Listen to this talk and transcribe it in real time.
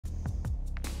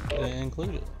It ain't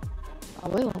included. I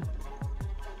will.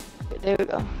 There we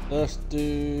go. Let's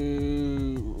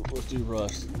do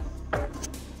Rust.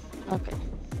 Okay.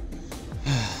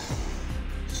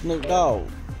 Snoop Dogg.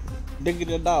 Diggy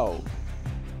the dog.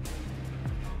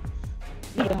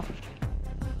 Yeah.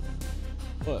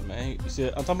 What, man? You see,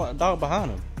 I'm talking about the dog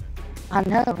behind him. I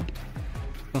know.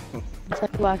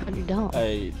 Exactly why I called you dog.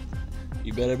 Hey,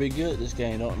 you better be good at this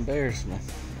game. Don't embarrass me.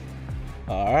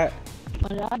 Alright. What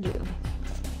did I do?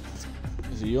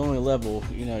 So you only level,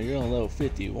 you're on level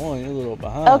 51. You're a little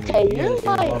behind Okay, me. you're had a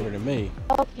game longer than me.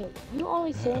 Okay, you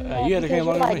only saying that you had a because game you're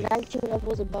longer than like me. 19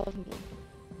 levels above me.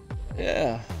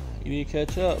 Yeah, you need to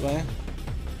catch up, man.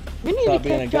 You need Stop to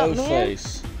being a catch up, ghost man.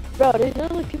 face. Bro, there's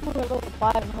literally people that are level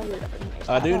 500.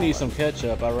 I do need some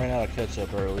ketchup. I ran out of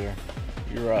ketchup earlier.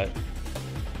 You're right.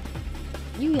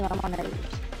 You get on my nerves.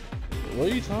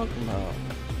 What are you talking about?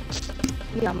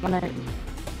 You get on my nerves.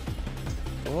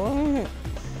 What?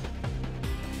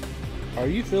 Are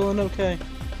you feeling okay?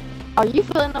 Are you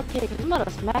feeling okay? Cause I'm about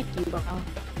to smack you, bro.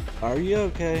 Are you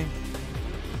okay?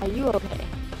 Are you okay?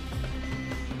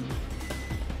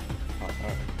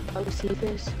 Alright. Oh,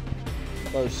 Cephas.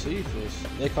 Bo Cephas.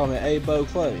 They call me A-Bo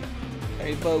Clay.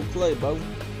 A-Bo Clay, Bo.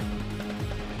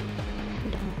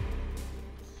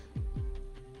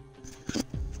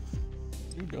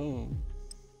 You dumb.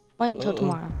 Wait until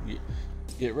tomorrow.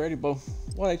 Get ready, Bo.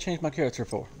 Why they change my character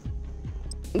for?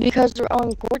 Because they're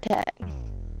on Quartet.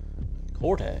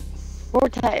 Cortac.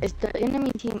 Quartet is the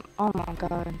enemy team. Oh my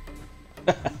god.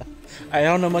 I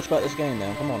don't know much about this game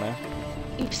now. Come on now.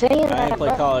 Keep saying I that, ain't played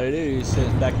bro. Call of Duty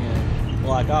since back in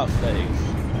Black Ops days.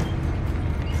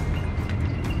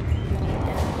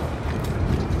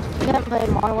 You haven't played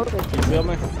Modern Warfare 2. You feel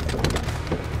me? I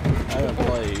haven't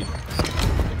played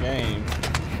the game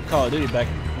Call of Duty back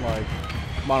in like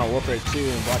Modern Warfare 2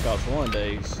 and Black Ops 1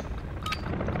 days.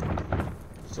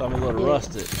 So I'm a little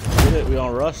rusted. Get it? We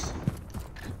on Rust?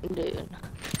 Dude.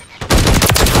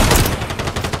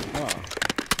 Oh.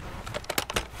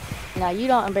 Now you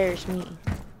don't embarrass me.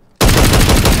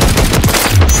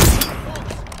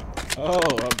 Oh,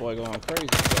 that boy going crazy.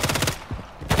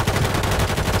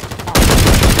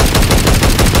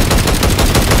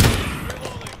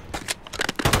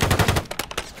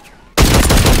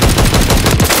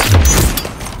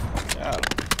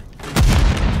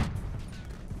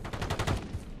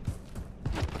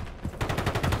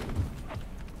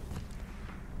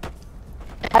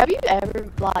 Have you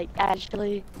ever like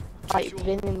actually like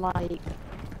been in like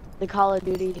the Call of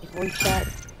Duty voice chat?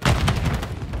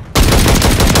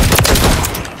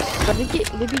 But they be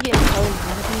getting so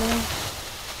mad in there.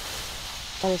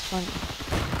 That is funny.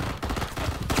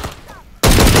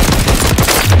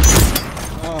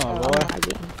 Oh, I'm boy.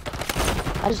 lagging.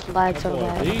 I just lagged That so boy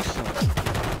bad. decent.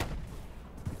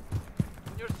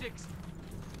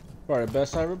 Probably the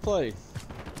best I ever played.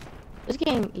 This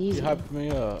game easy. You hyped me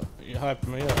up. You hyped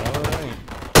me up. No, it ain't.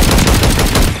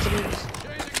 It is.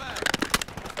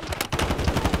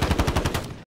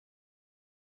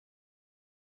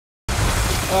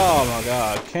 Oh my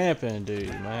god, camping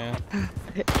dude, man.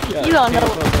 You don't know.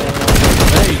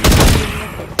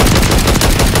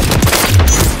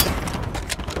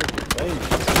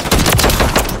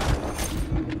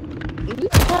 You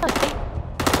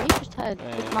just had to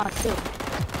take my kill.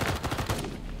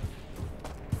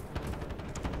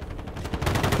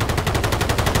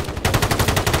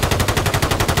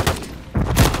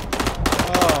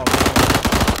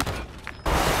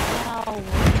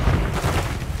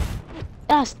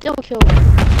 I still killed him.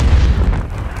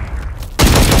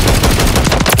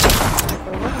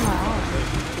 Bro, what am I on?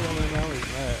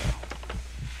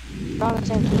 We're on the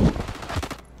same team.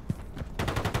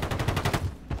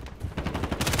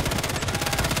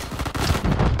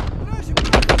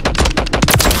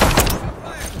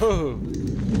 Ooh.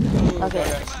 Okay.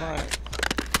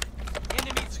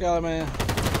 Skylar, man.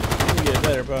 You can get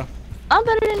better, bro. I'm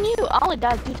better than you. I only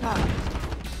died 2 times.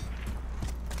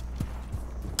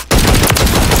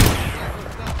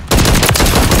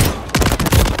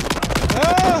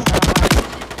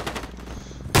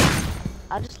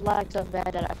 I just lagged so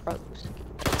bad that I froze.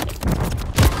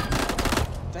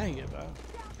 Dang it, bro.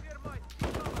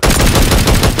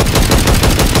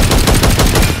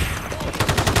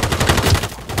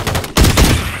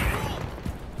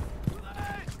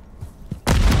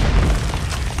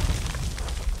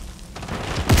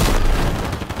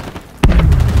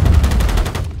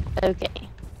 Okay.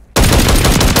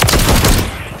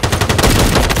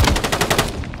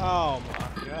 Oh my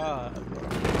god.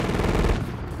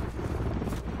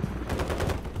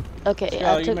 Okay,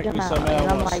 Skylar, I took you them me out, so mad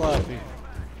and I I'm want to like, slap you.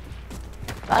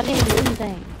 I didn't do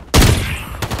anything.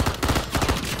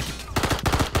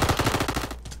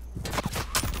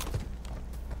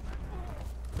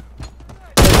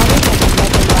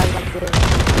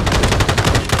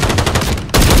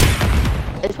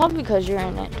 probably because you're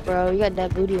in it, bro. You got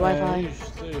that booty Wi-Fi. You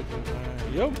stupid,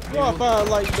 man. Your Wi-Fi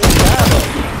like this guy.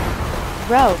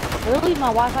 Bro, literally my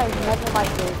Wi-Fi is never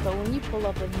like this, but when you pull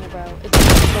up in here, bro, it's like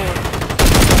a sword.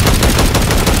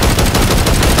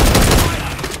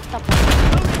 Stop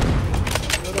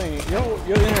playing.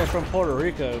 Your internet's from Puerto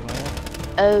Rico, man.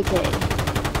 Okay.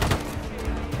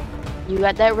 You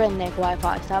got that redneck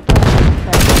Wi-Fi. Stop playing.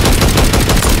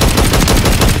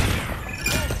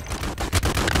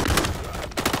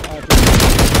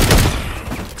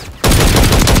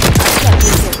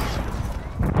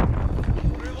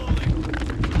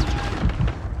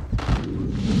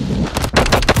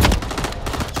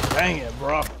 Dang it,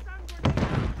 bro.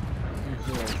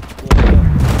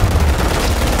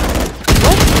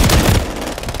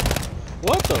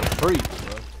 What the freak,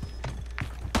 bro?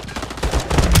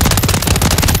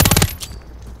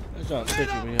 That's not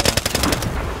ticking me off.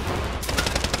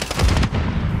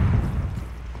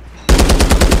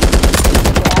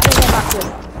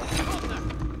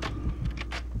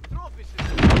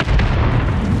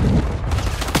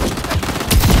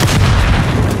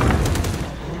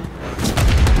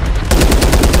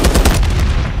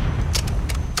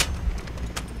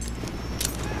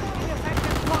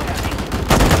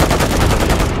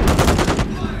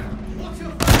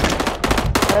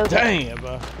 Dang it,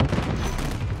 bro.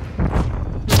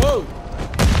 Whoa.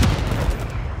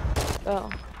 Oh.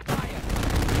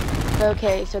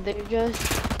 Okay, so they're just...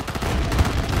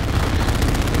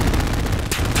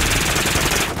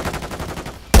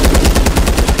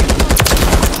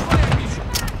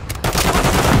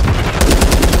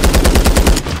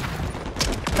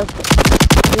 Okay.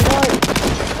 You know what?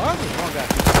 What? Wrong guy.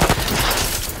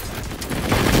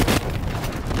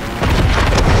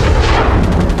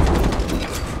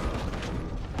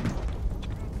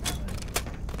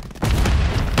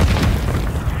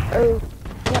 Oh,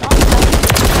 yeah,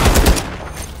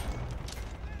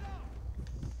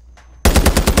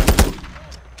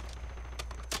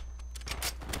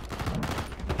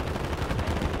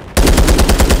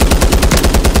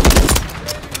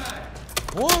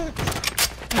 What?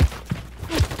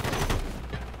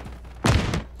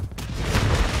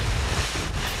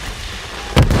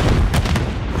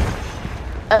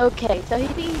 okay, so he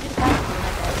just has to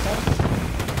like that, okay?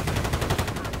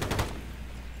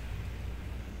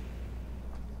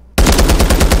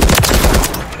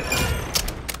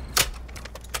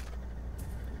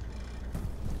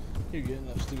 You're getting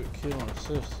that stupid kill and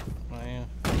assist, man.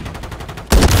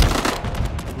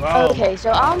 Wow. Okay,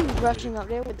 so I'm rushing up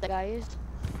there with the guys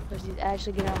because he's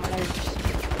actually getting on my nerves.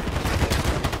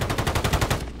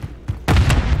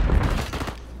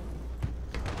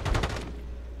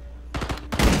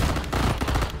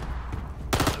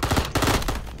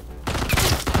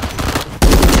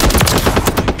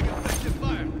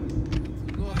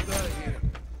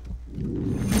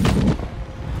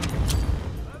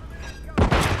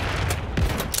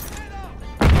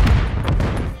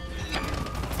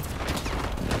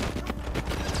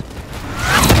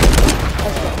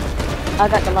 I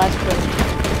got the last kill.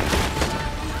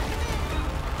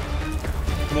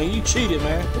 Man, you cheated,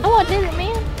 man. No, I didn't,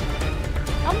 man.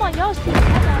 I'm on y'all's team. I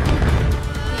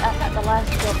got the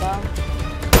last kill, bro.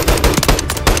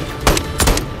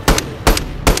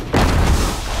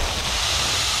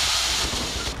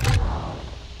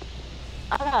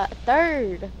 I got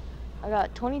third. I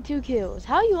got 22 kills.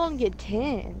 How you only get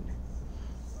 10?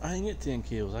 I didn't get 10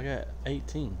 kills. I got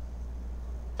 18.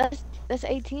 That's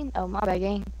 18. Oh, my bad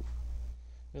game.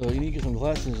 Well, you need to get some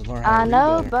glasses and learn how to I read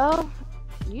know, better. bro.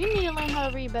 You need to learn how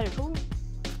to read better, fool.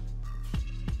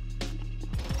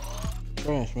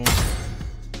 Trash, man.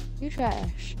 You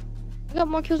trash. I got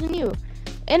more kills than you.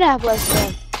 And I have less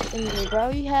than you, bro.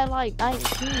 You had like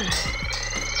 19.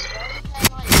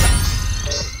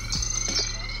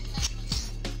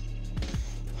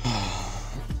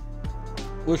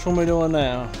 Which one we doing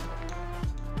now?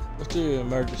 Let's do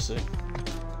emergency.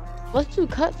 Let's do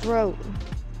cutthroat.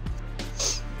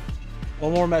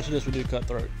 One more match of this, we do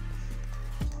cutthroat.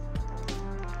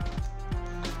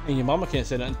 And your mama can't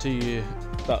say nothing to you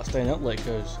about staying up late,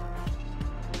 because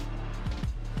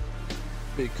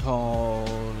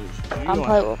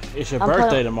it's your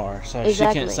birthday tomorrow, so exactly.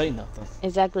 she can't say nothing.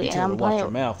 Exactly, You tell her to watch her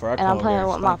mouth, or I and come I'm over playing there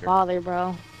with and my spank her. father,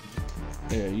 bro.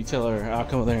 Yeah, you tell her I'll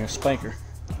come over there and spank her.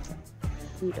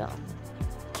 You don't.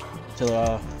 Tell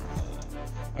her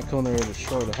I'll come over there and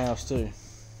destroy the house too.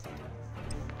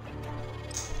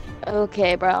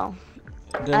 Okay, bro.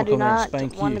 Then I do not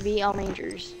want to be all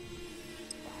majors.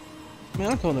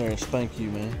 Man, I'll come there and spank you,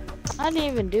 man. I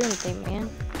didn't even do anything, man.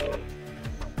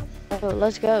 Oh,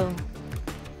 let's go.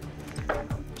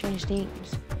 Change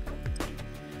teams.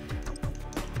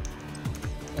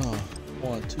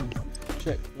 1, 2.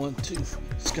 Check 1, 2.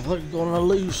 Skylar's gonna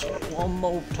lose one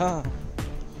more time.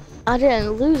 I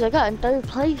didn't lose. I got in 3rd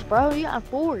place, bro. You got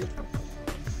 4th.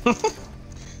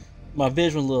 My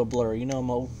vision's a little blurry. You know I'm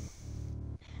old.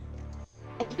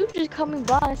 And you just coming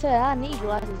by and said I need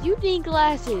glasses. You need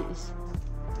glasses.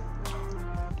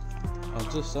 I'm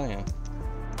just saying.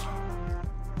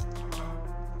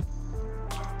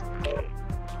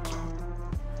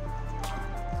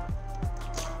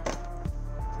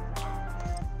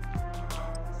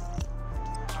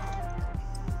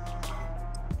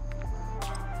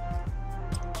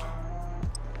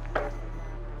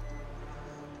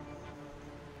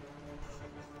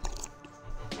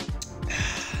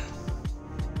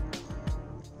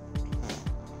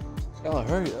 Oh,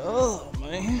 hurry up,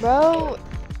 man. Bro,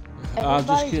 I'm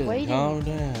just kidding. waiting. Calm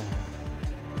down.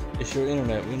 It's your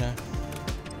internet, we know.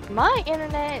 My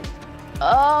internet.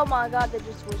 Oh my god, they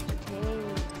just switched to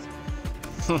teams.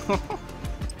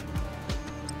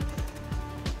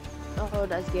 Oh,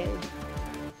 that's gay.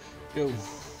 Yo.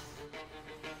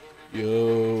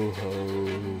 Yo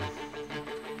ho.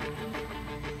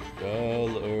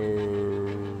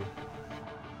 Dollar.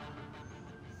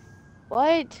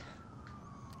 What?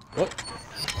 What?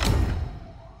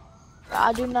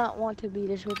 I do not want to be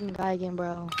this freaking guy again,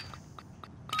 bro.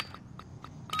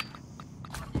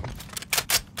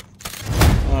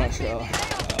 Alright, so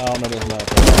I don't know this map.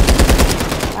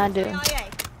 I do.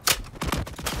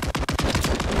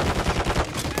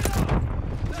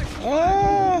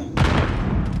 Ah!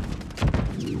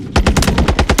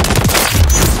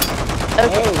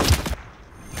 Okay.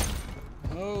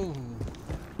 Oh. Oh.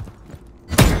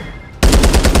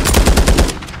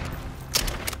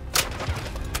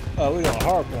 Oh, we got a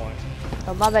hard point.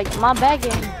 Oh, my bag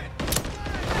game.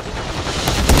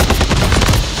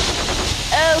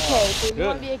 Okay, so you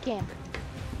want to be a camper.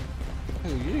 Who,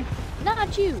 you?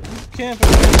 Not you. Camping.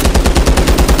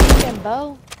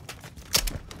 Bo.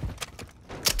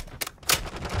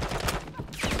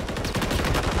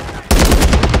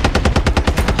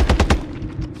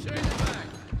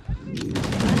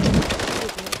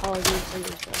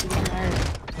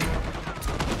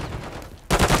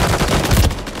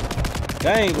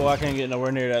 Dang, boy, I can't get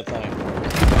nowhere near that thing.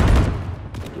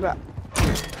 Bro.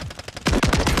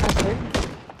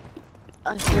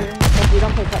 I swear, if we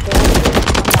don't play cut there,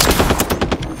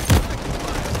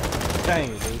 Dang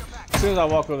it, dude. As soon as I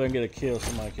walk over there and get a kill,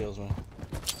 somebody kills me.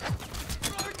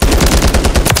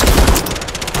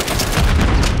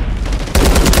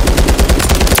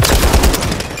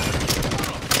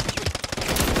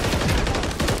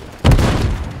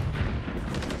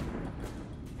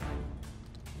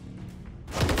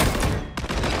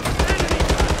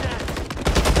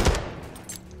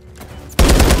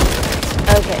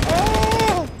 okay.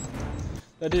 Oh!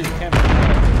 That dude's camping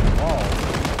behind the wall.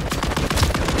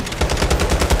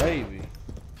 Baby.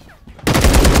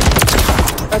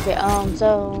 Okay, so...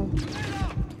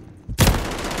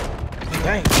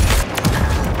 Dang.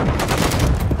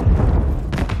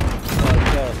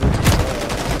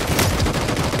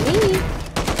 Me?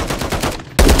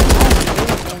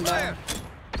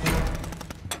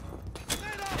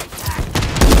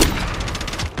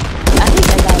 I think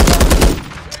I got one.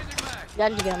 Got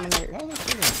to get on my nerves. Why was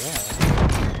that?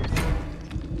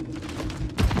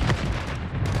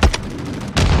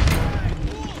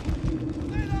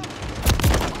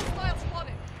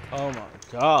 Oh my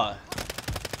god.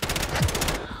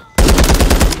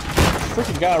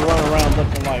 Freaking guy running around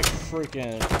looking like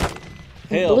freaking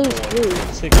hell. Blue.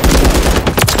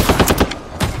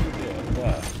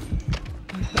 Yeah.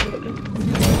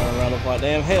 Running around looking like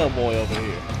damn Hellboy over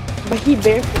here. But he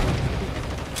barefoot.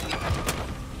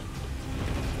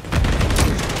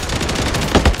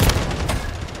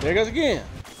 There he goes again.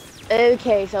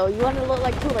 Okay, so you want to look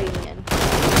like Kool-Aid Man.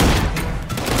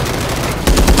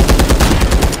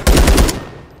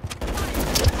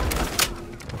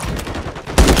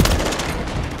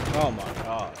 Oh my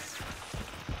god.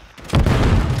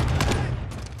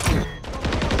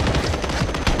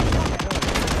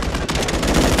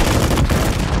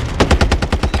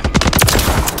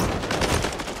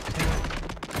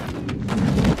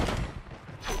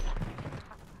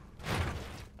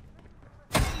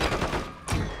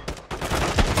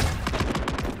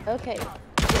 Okay.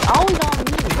 It's always on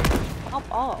me. Pop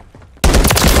off.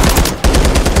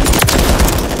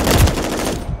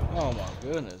 Oh my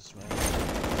goodness, man.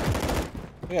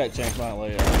 We gotta change my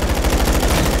layout.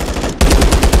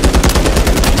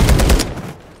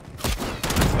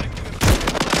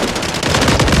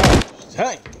 Oh,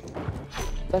 dang.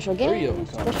 Special Three of game. them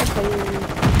coming. Special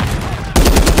players.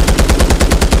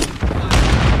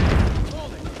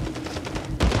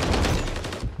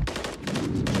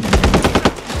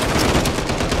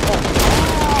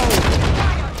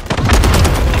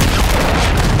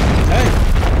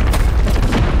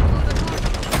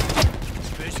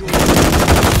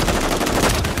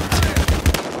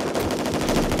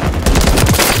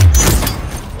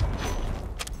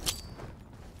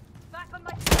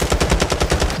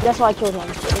 That's why I killed him.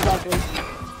 Exactly.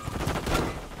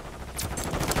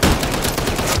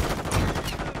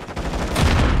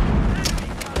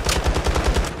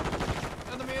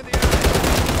 Enemy in the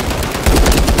area.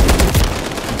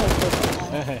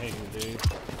 Dang, dude.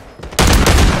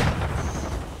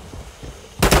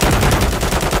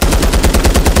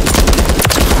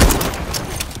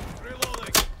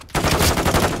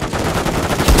 Reloading.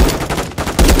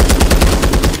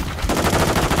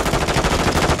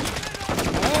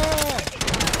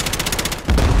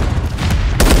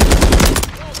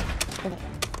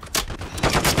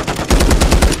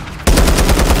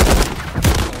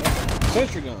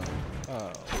 Sentry gun.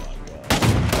 Oh my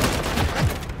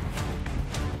god.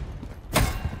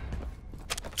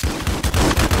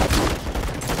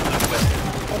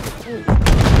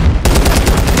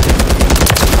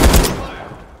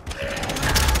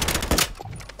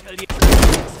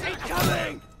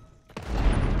 Incoming!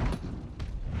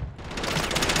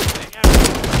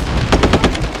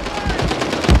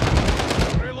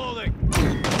 Reloading.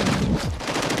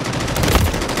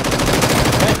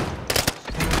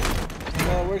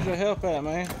 Where's your help at,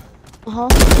 man? Uh-huh.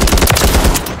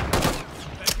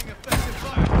 Taking effective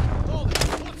fire. Hold it.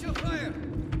 Watch your fire.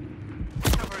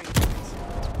 Covering.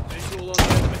 Visual on the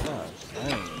enemy. Gosh,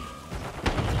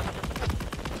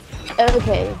 dang.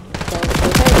 Okay. So,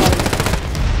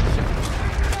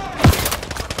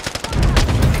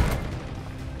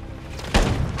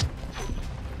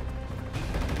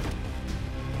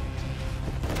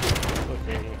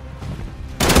 Okay.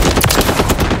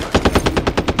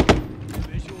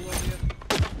 Visual on the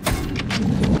enemy.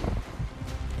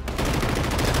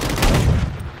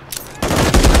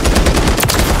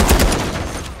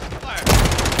 Fire.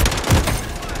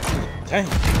 Dang.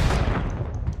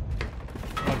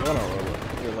 I'm gonna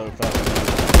reload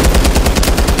fast.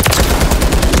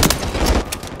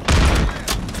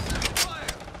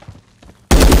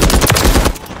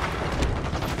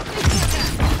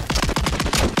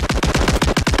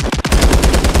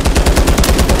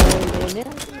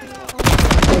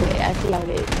 okay, I see how it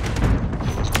is.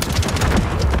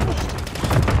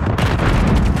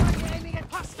 Aiming at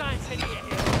hostiles in here.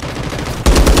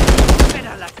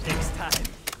 Better luck next time.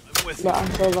 I'm with No,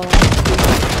 I'm so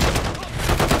low.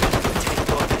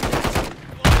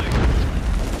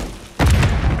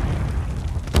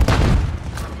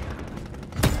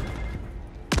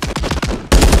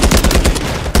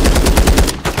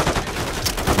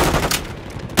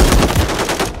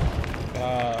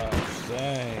 Gosh,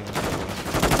 dang.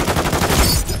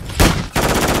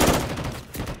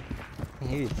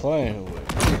 Who you playing with?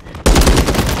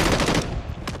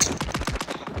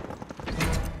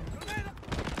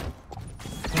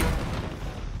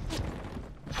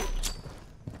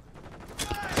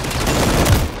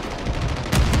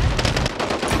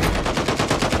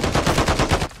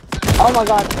 Oh my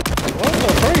god. What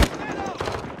the freak?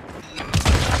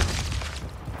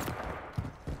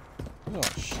 Oh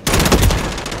shit.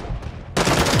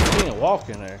 You can't walk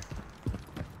in there.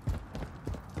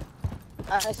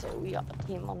 I said we got a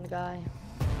team on the guy.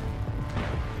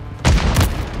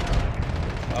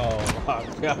 Oh my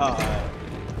god.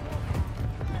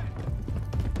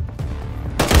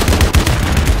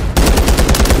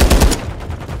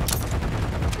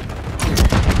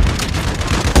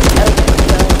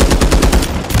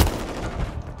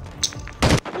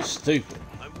 That's stupid.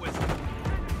 I'm with you.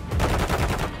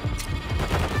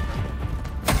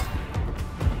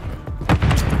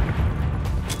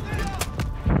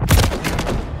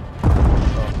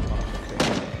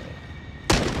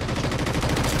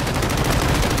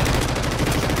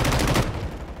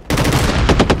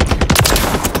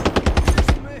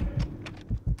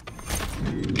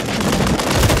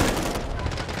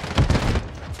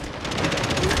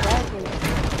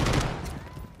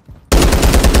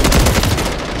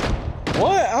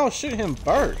 What? I'll shoot him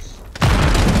first.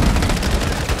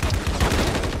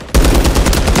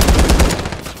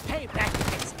 Hey, back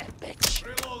against that bitch.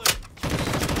 Reloading.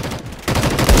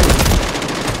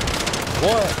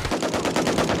 What?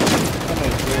 I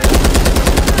mean,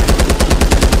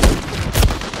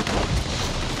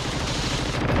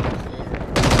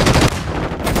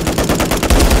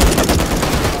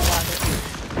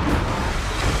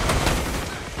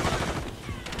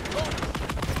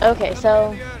 Okay,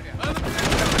 so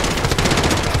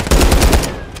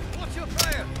Watch your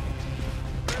fire.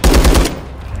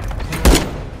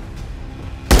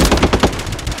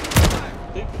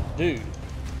 dude.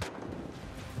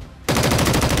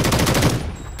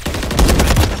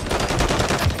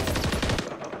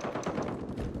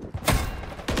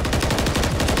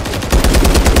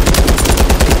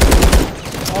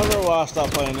 I don't know why I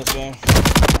stopped playing this game.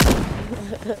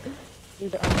 You're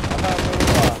done. I'm not gonna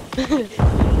lie.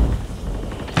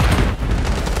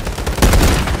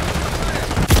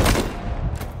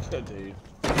 Good dude.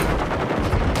 There's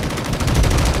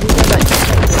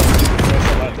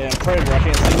that damn predator, I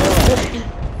can't see nothing.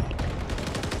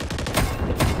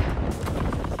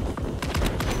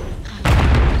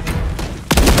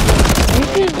 You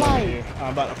should like. I'm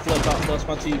about to flip out and bust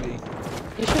my TV.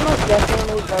 You should most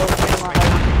definitely go in like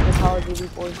the Call of Duty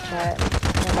voice chat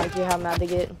and like hear how mad they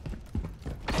get.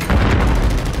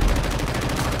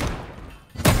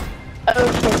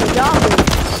 Okay, so zombies.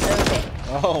 Okay.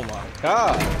 Oh my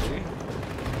god, dude.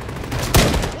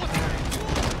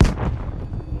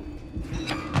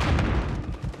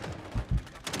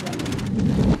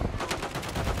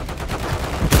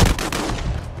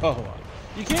 Oh my.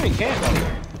 You can't even camp out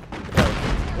there.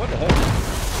 What the heck?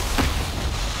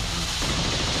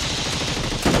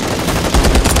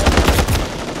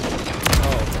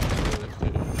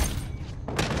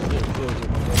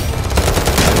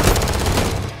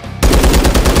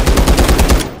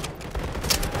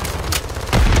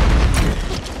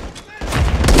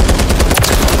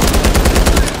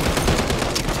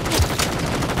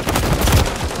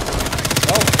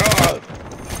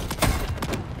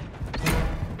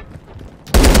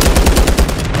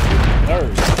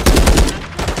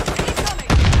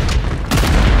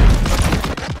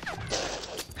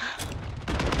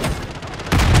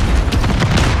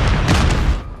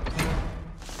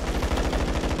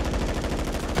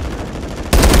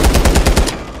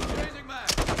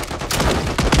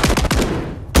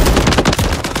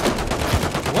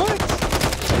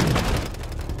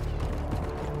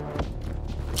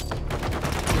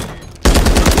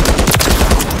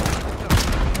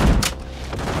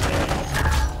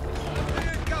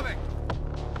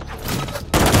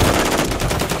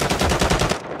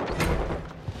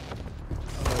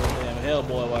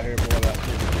 Boy, out here, boy, about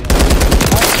 50.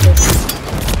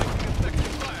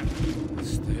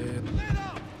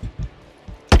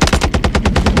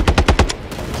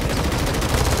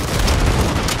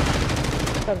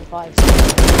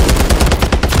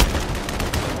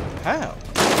 How?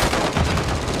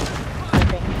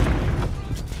 Okay.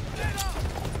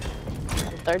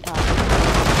 Third time.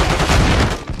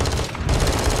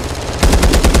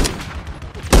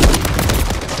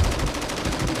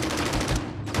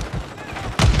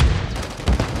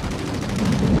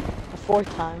 Fourth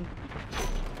time.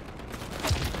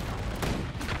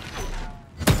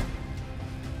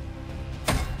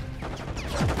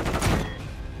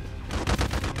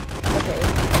 Okay.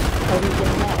 How are you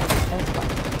getting that? That's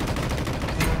fine.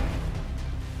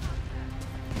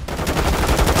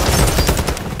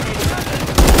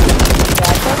 Yeah,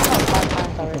 I tried about 5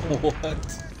 times already. What?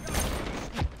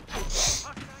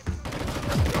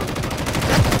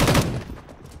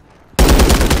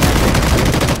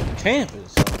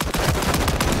 Campus.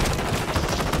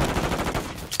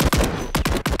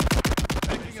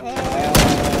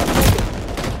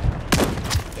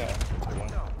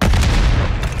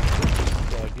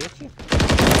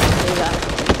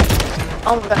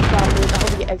 Oh my god, dude, I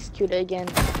hope you get executed again.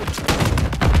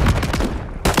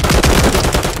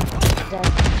 Dead.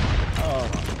 Oh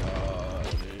my god,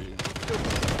 dude.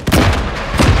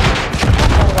 I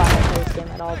don't know why I play this game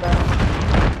at all, bro.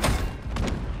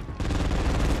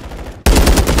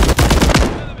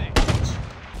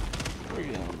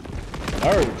 Freaking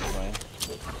nerds, man.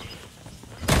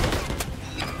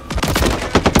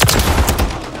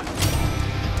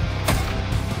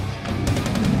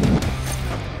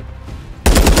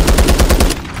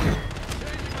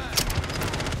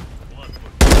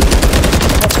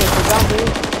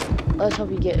 Let's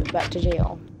hope you get back to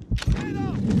jail.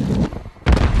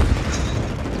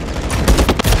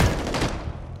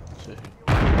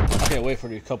 I can't wait for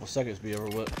these couple seconds to be over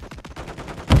with.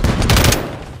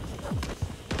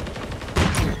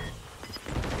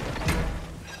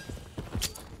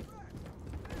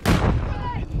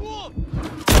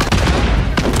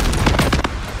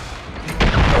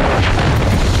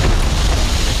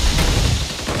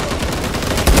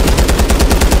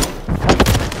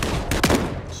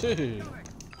 Dude.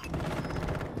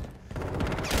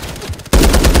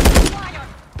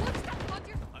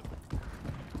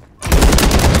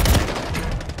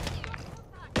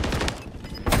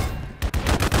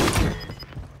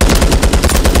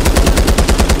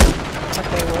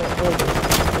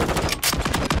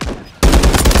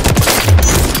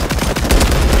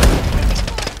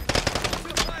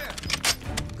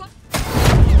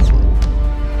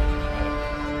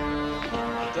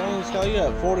 Dang, Scott, you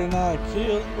had 49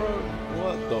 kills, bro.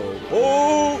 What the?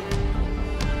 Oh!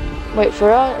 Wait, for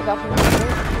real? I got from the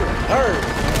Third.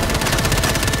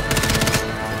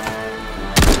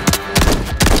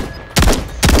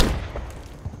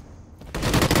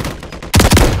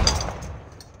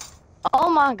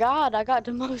 my god, I got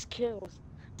the most kills.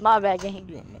 My bad game.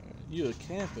 You were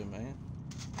camping, man.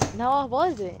 No, I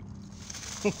wasn't.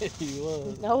 You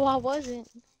was. No, I wasn't.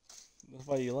 That's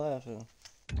why you laughing.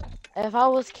 If I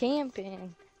was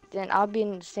camping, then I'd be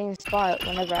in the same spot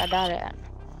whenever I died at.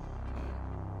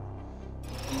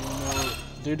 You know,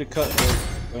 do the cut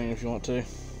thing if you want to.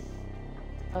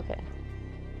 Okay.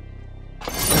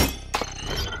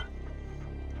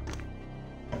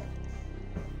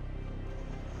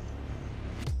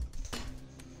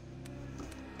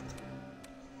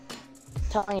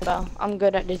 Telling you about, I'm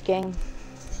good at this game.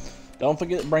 Don't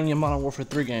forget to bring your Modern Warfare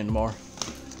 3 game tomorrow.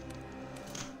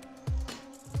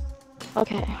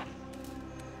 Okay.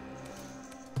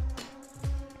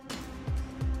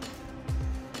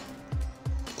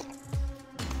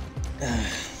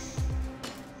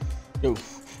 Yo,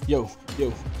 yo,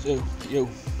 yo, yo, yo.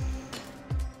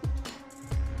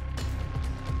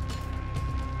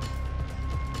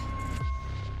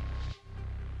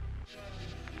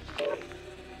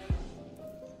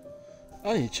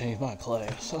 I need to change my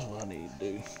class. That's what I need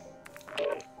to do.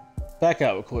 Back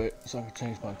out real quick so I can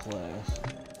change my class.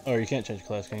 Oh, you can't change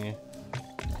class, can you?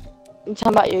 You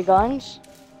talking about your guns?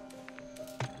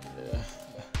 Yeah.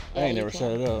 I Yeah, ain't you never can.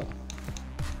 set it up.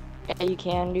 Yeah, you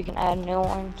can. You can add new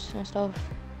ones and stuff.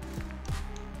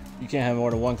 You can't have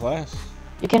more than one class?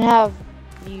 You can have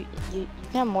you can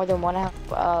have more than one. I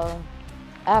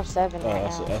have 7 right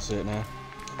now. I see it now.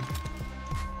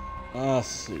 I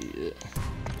see it.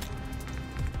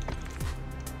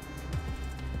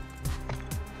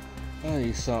 I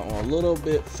need something a little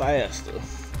bit faster.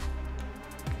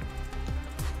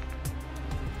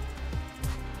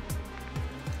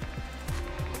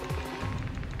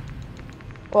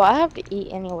 Well, I have to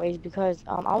eat anyways because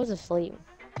I was asleep.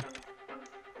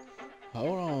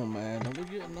 Hold on, man. Don't be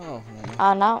getting off,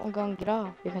 man. Now I'm gonna get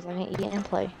off because I can eat and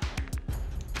play.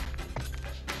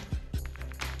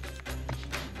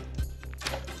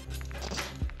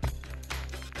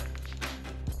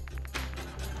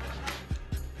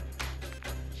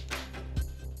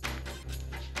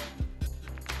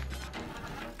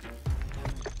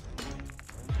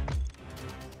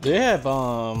 Do they have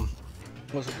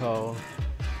what's it called?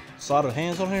 Sleight of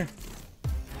hands on here?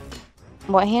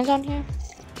 What hands on here?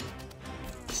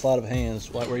 Sleight of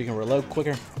hands, like where you can reload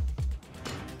quicker.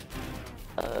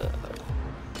 Back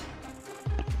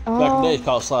in the day, it's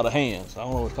called sleight of hands. I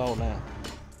don't know what it's called now.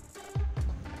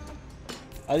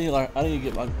 I need to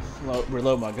get my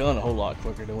reload my gun a whole lot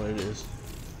quicker than what it is.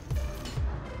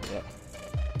 Yeah.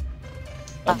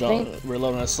 I think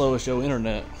reloading as slow as your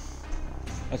internet.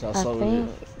 That's how slow it is. I think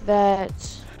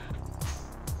that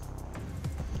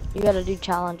you gotta do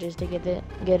challenges to get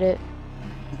it.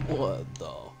 What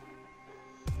the?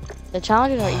 The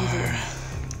challenges are easy.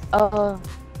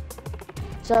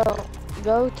 So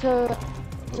go to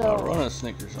Running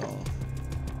Snickers on.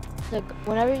 So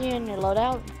whenever you're in your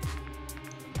loadout,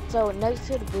 so next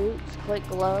to the boots, click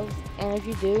gloves, and if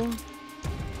you do,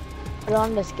 put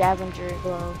on the scavenger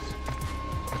gloves.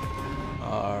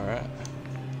 Alright.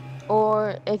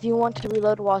 Or if you want to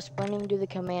reload while sprinting, do the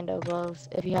commando gloves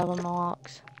if you have them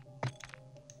unlocked.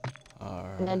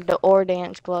 Alright. And then the or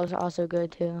dance gloves are also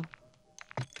good too.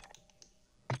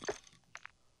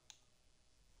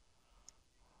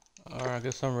 Alright, I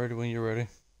guess I'm ready when you're ready.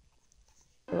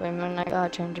 Wait a minute, I gotta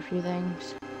change a few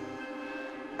things.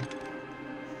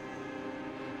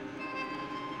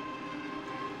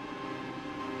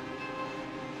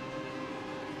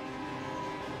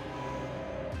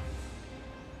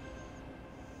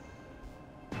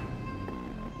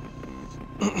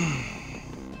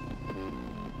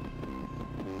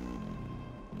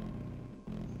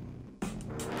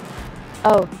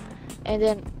 Oh, and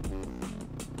then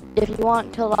if you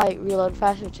want to like reload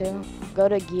faster too, go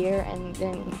to gear, and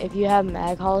then if you have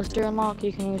mag holster unlocked,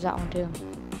 you can use that one too.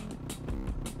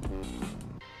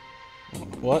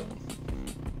 What?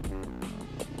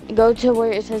 Go to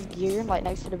where it says gear, like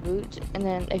next to the boots, and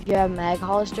then if you have mag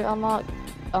holster unlocked,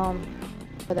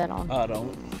 put that on. I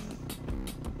don't.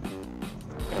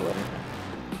 It wouldn't.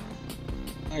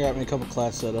 I got me a couple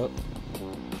class set up.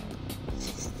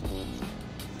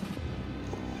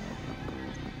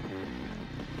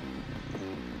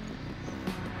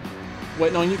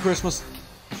 Waiting on you, Christmas.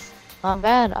 Not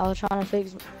bad. I was trying to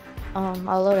fix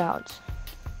my loadouts.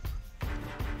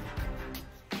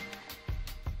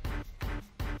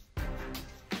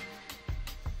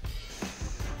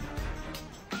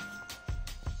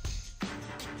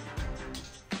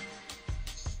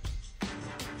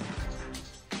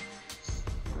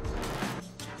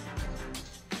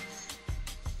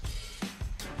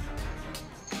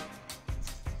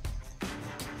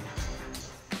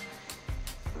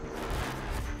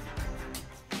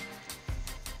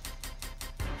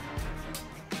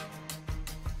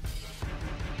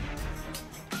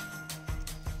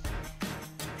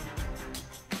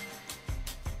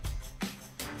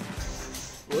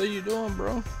 What are you doing,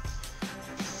 bro?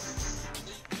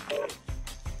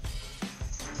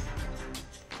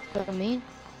 For me?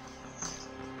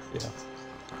 Yeah.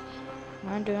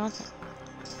 I ain't doing nothing.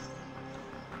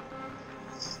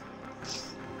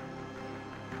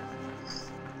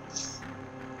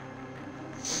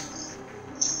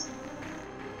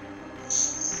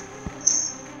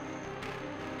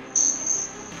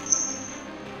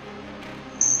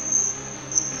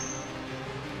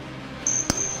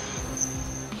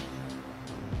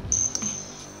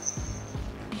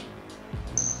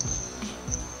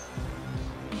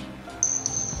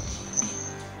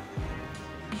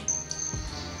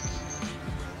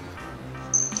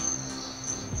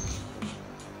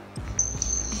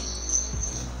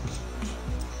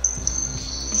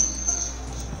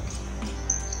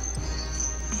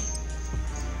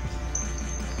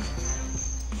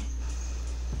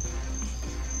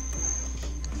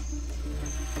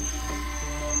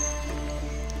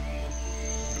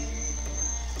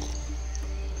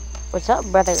 What's up,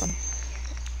 brother? What's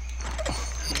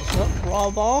up,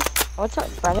 brother? What's up,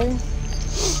 brother?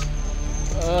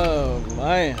 Oh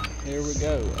man, here we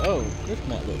go. Oh, this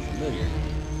map looks familiar.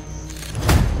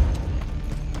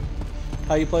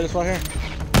 How you play this right here?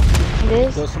 It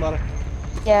is? Kill somebody?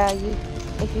 Yeah,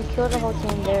 if you kill the whole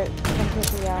team, they're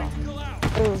completely out.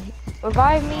 Ooh,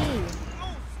 revive me!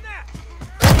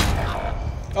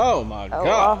 Oh my Oh, our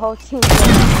god. whole team.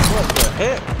 What the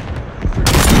heck?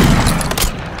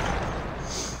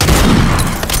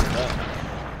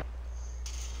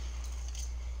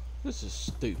 This is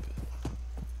stupid.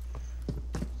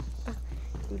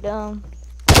 You dumb.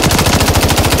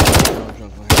 I'm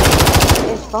jumping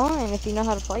here. It's fun if you know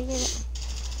how to play it.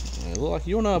 It look like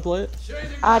you don't know how to play it.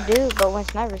 I do, but when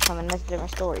snipers come in, that's a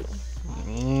different story.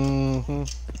 Mm-hmm.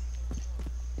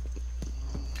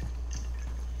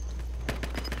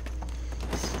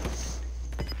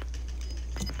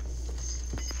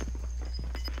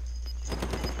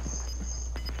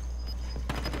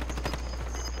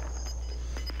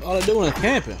 All they're doing is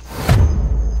camping.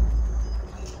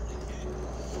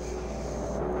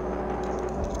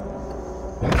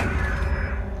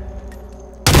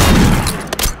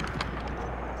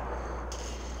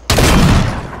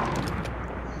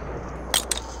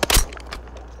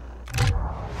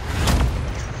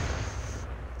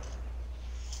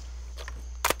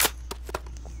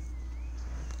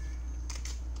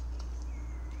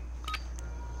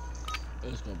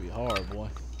 It's gonna be hard, boy.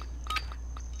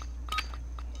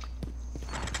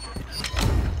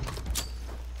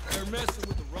 They're messing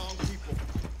with the wrong people.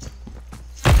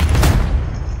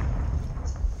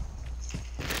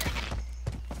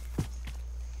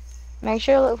 Make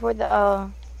sure to look for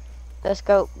the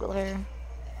scope glare.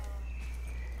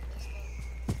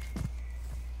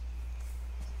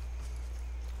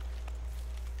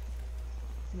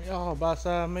 Y'all by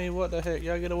side me, what the heck?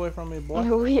 Y'all get away from me, boy.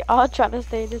 We all try to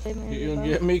stay the same area. You gonna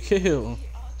get me killed.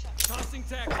 Tossing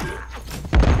tactics.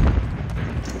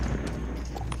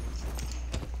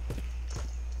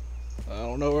 I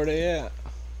don't know where they at.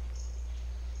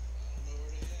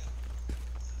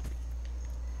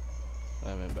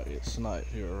 I'm about to get sniped.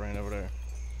 Here, I ran over there.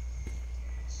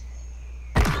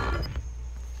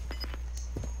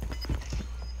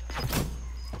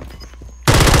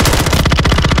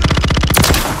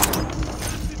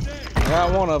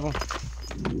 Got one of them.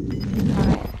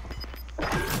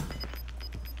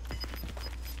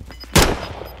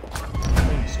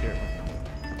 You scared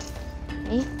me.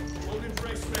 Me? Loading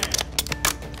fresh man.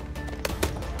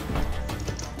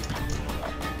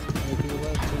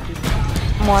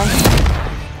 One.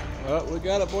 Oh, we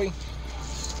got it, boy.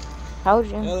 Told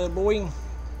you. Got it, boy.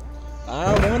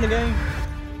 I won the game.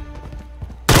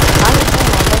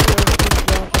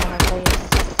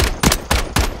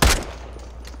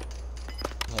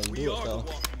 We are the walking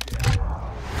dead.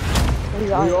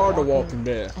 We are the Walking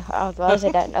Dead. I was about to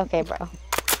say that. Okay, bro.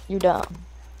 You dumb.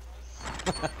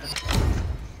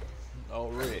 Oh,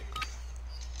 Rick.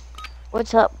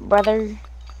 What's up, brother?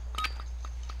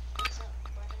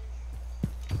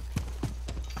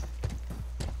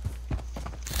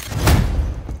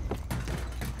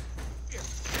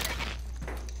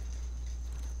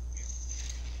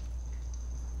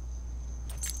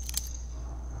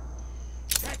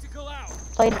 Tactical out.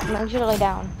 Make sure to lay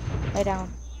down. Lay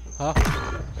down. Huh?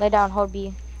 Lay down, hold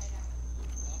B.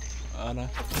 I know.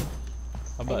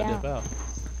 How about Lay dip down. out?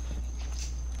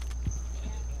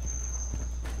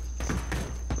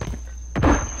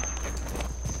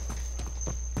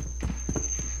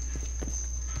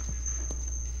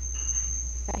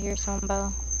 I hear some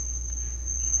bow.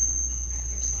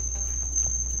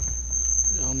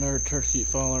 Y'all nerd turds keep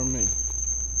following me.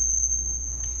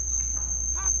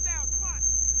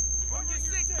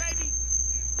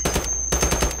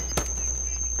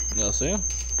 I see him.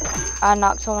 I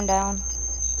knocked someone down.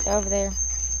 They're over there.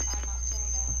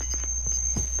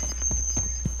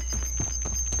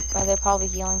 But they're probably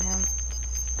healing him.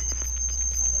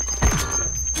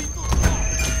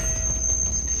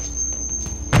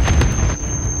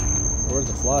 Where's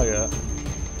the flag at?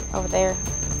 Over there.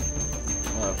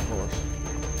 Oh, of course.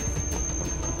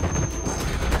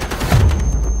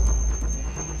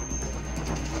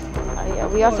 Oh yeah,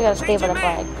 we also gotta stay by the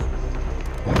flag.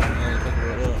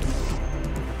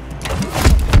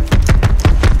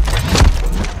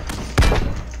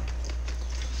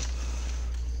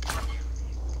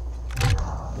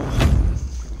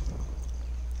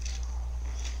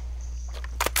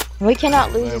 We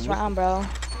cannot lose this round, bro.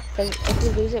 Cause if we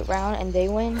lose it round and they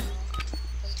win,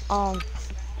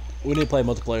 we need to play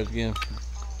multiplayer again.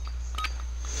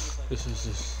 This is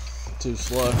just too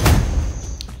slow.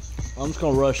 I'm just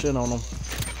gonna rush in on them.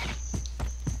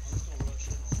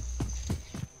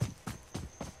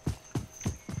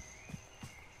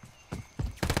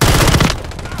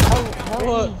 oh, help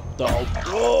What me. the?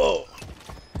 Whoa!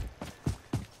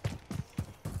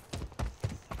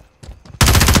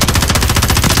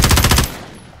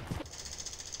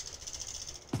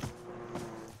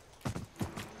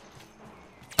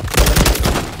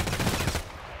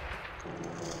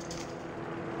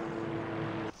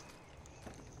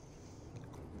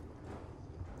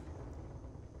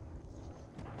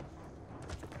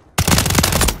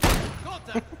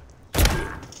 Contact!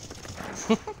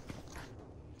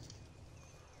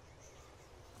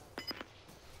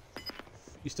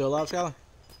 You still alive, Skylar?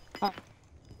 Huh?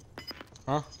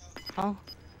 Huh? Huh?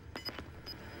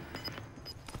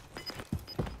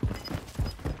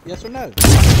 Yes or no?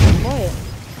 What?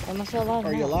 Am I still alive?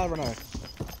 Are you now? alive or not?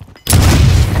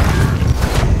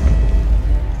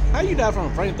 How you die from a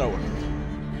flamethrower?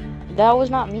 That was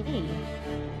not me.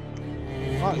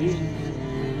 Oh, you.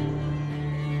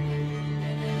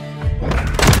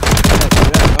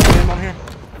 On here?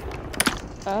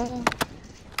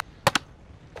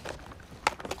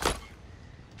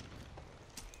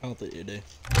 I don't think you do.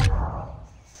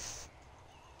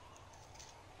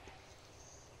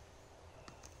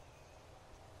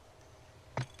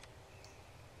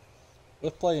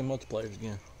 Let's play in multiplayer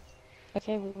again.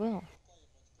 Okay, we will.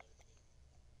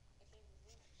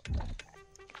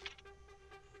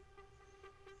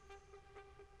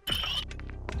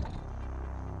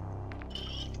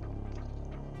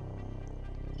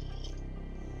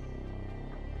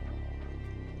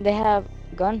 They have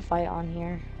gunfight on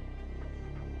here.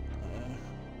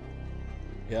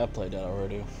 Yeah, I played that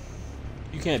already.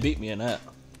 You can't beat me in that.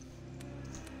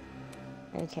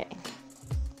 Okay.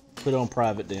 Put it on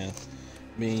private then.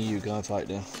 Me and you gunfight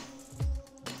then.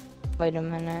 Wait a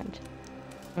minute.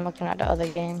 I'm looking at the other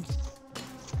games.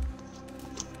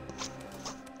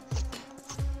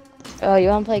 Oh, you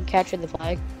wanna play Capture the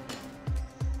Flag?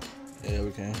 Yeah,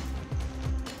 we can.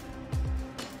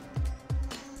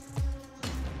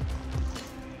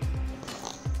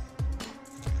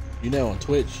 You know, on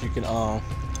Twitch you can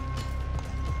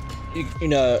you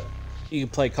know you can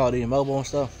play Call of Duty Mobile and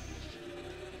stuff.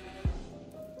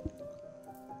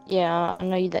 Yeah, I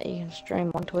know that you can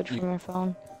stream on Twitch from your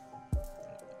phone.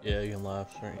 Yeah, you can live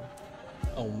stream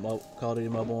on Call of Duty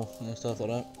Mobile and stuff like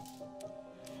that.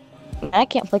 I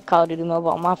can't play Call of Duty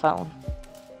Mobile on my phone.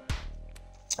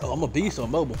 Oh, I'm a beast on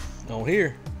mobile. On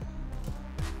here,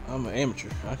 I'm an amateur.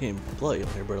 I can't even play on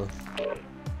here, brother.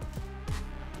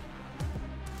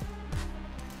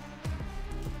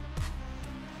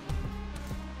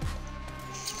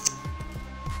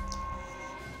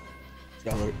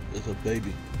 Skylar is a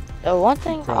baby. The one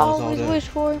thing I cries all always day. wish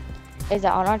for is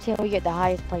that on our team we get the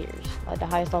highest players, like the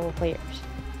highest level players.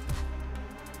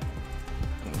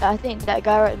 I think that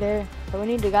guy right there, but we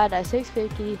need the guy that's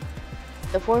 650,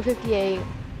 the 458,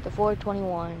 the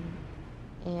 421,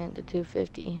 and the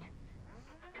 250.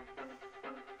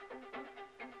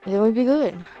 And then we'd be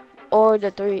good. Or the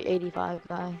 385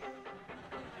 guy.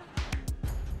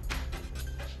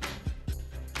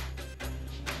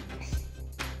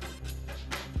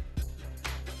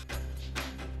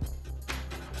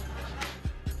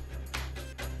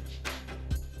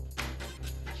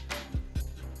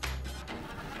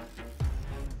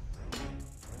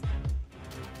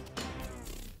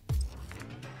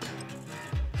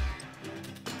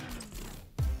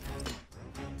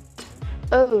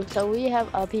 Oh, so we have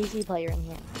a PC player in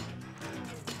here.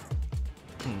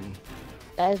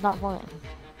 That is not fun.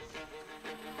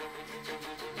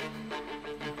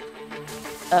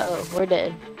 Uh-oh, we're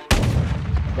dead.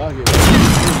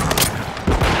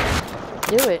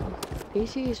 Do it.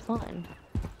 PC is fun.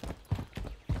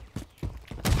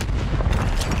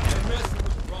 You're messing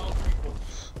with the wrong people.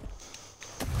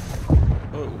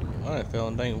 fell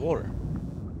in dang water.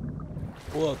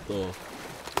 What the?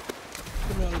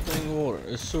 Come out of dang water.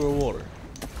 It's sewer water.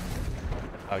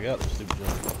 I got this stupid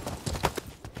jump.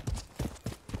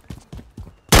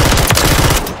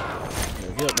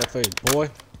 Yeah, get up my face, boy.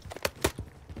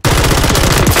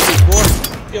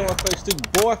 Get on my face,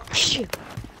 stupid boy.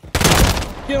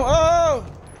 Get on. Oh!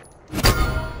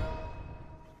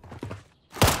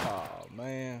 Oh,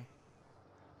 man.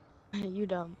 You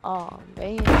dumb. Oh,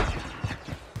 man.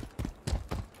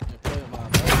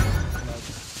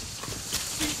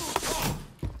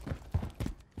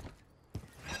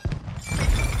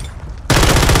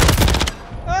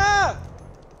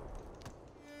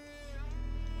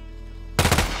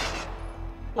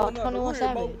 Oh, 21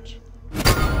 Savage. You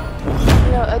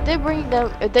know, if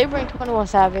they bring 21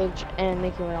 Savage and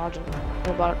Nicki Minaj and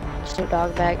about Snoop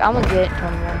Dogg back, I'm gonna get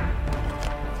 21.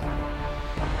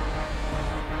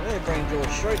 They bring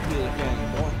George straight to the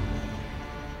game, boy.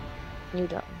 You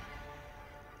dumb.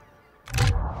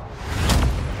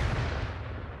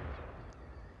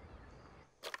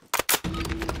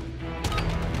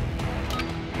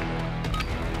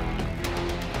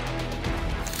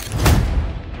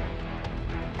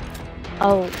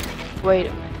 Oh, wait a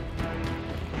minute.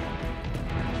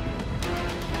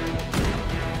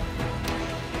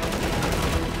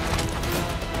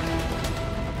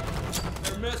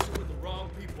 They're messing with the wrong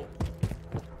people.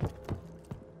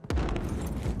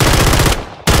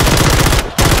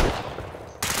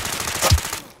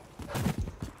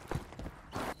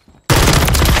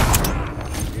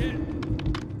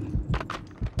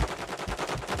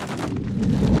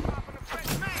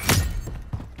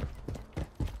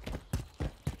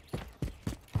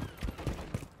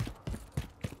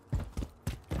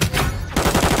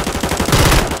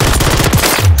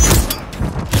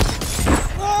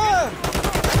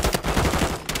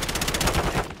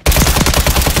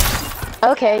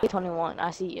 Okay, 21.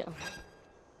 I see you.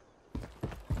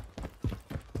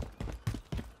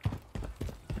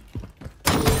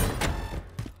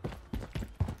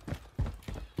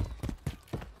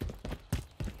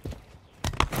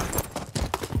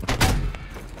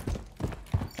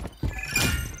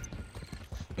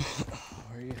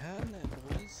 Where you hiding at,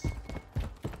 boys?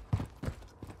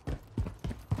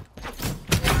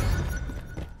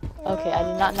 Okay, I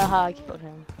did not know how I killed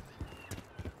him.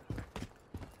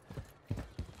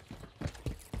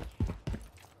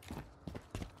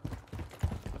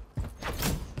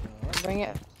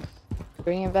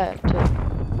 Bring it back too.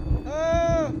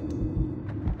 Ah!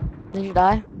 Did you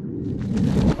die?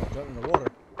 Jumped in the water.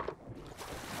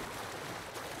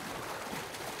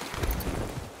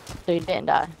 So you didn't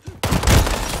die.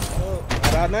 Oh, I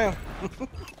died now.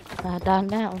 I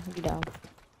died now. You don't.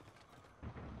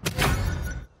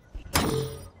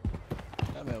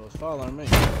 That man was following me.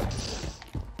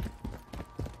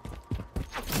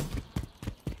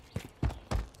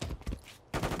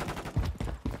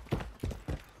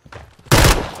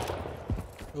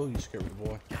 Oh, you scared me,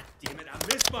 boy. Damn it, I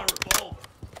missed my revolver.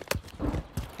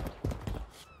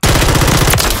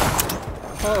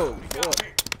 Oh, boy.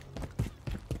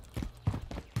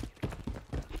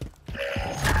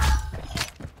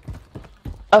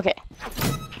 Okay.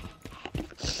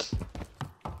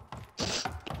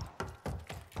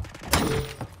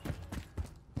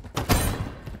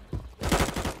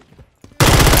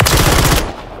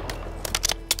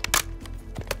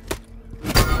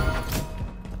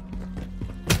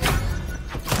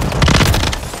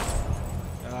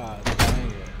 God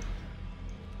dang it.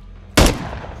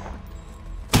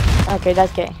 Okay,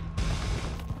 that's okay.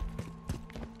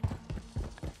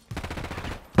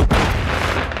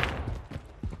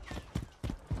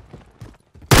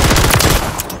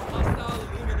 Hostile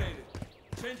eliminated.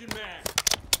 Changing mag.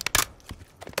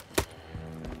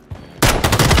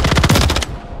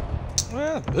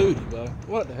 Well, booty, bud.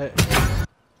 What the heck?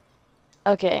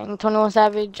 Okay, 21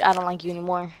 Savage, I don't like you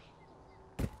anymore.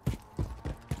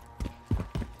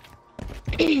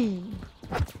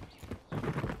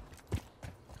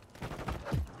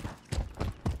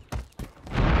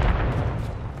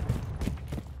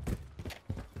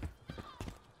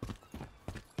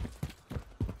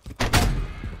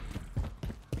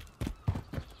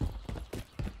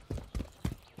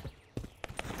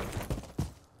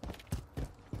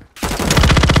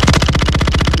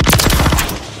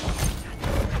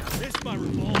 Missed my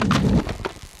revolver.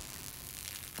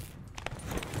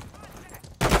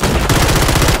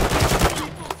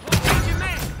 Changing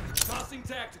mag. Tossing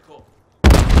tactical.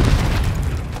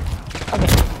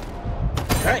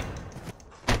 Dang.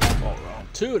 All wrong.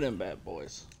 Two of them bad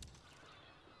boys.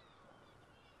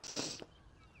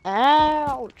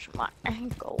 Ouch, my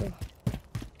ankle.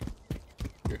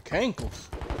 Your cankles.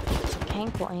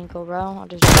 ankle, bro. I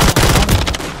just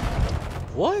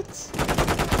What?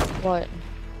 what?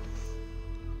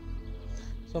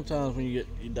 Sometimes when you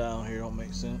down here, it don't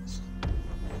make sense.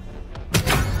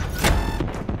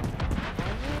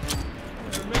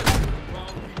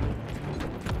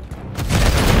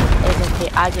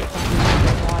 I get confused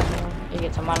with one. You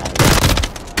get to my level.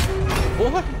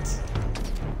 What?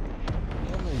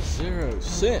 That makes 0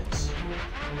 sense.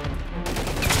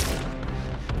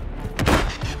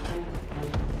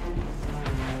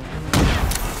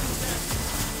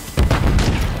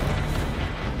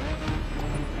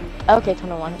 Okay,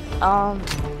 21.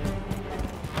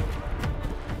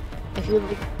 If you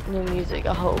like new music,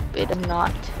 I hope it does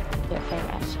not get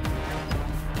famous.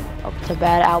 Hope it's a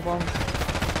bad album.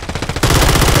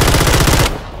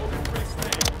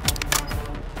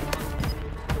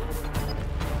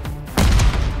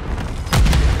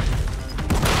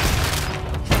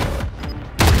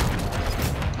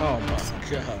 Oh my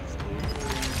god, dude.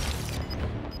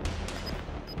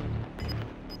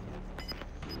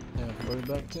 Yeah, bring it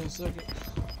back 10 seconds.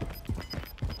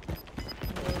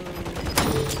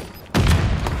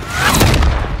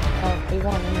 Oh, we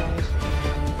won anyways.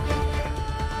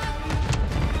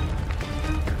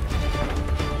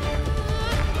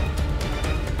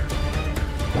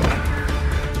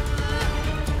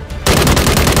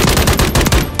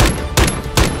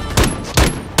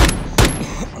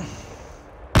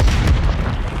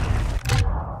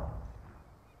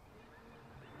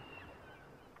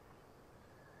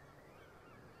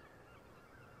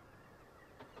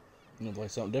 I'm gonna play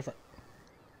something different.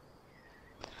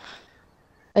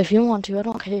 If you want to, I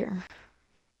don't care.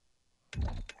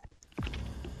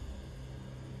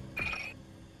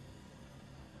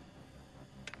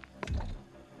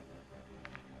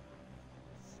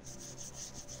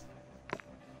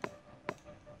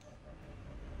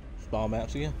 Spawn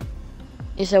maps again?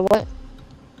 You said what?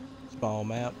 Spawn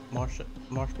map, marsh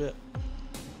pit.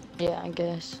 Yeah, I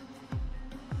guess.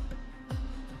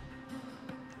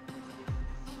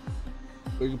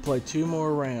 We can play 2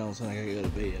 more rounds and I gotta go to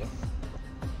bed.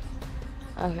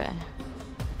 Okay.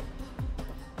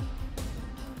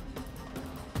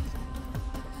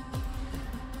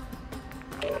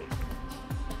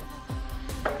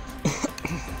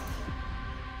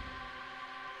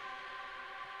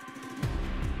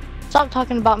 Stop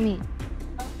talking about me.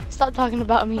 Stop talking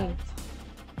about me.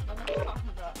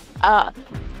 I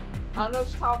know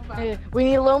it's talking about. We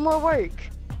need a little more work.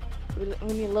 We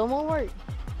need a little more work.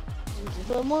 Just a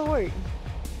little more work.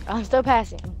 I'm still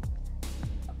passing.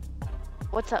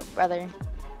 What's up, brother?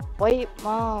 Wait,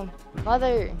 mom,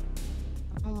 mother.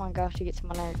 Oh my gosh, she gets on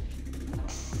my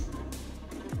nerves.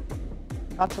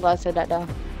 Not till I said that though.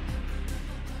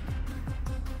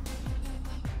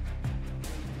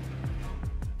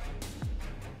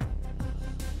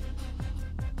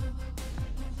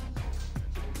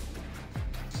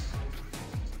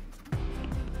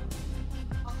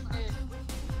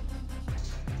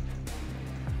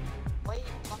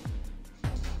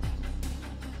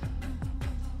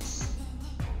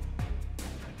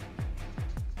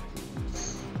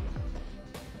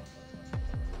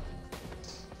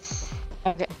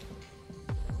 Okay.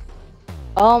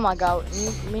 Oh my god,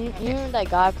 you remember that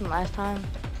guy from last time?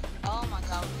 Oh my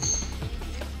god.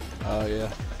 Oh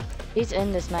yeah. He's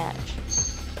in this match.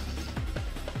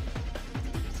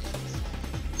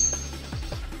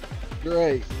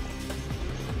 Great.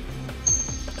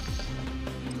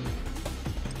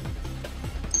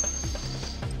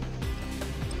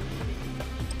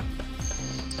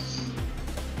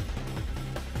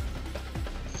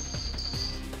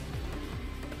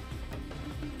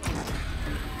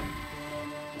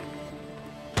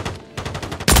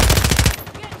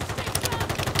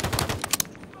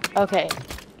 Okay.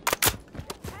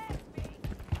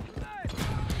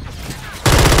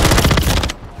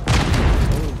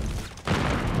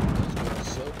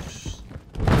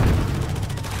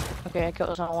 Okay, I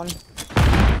killed someone.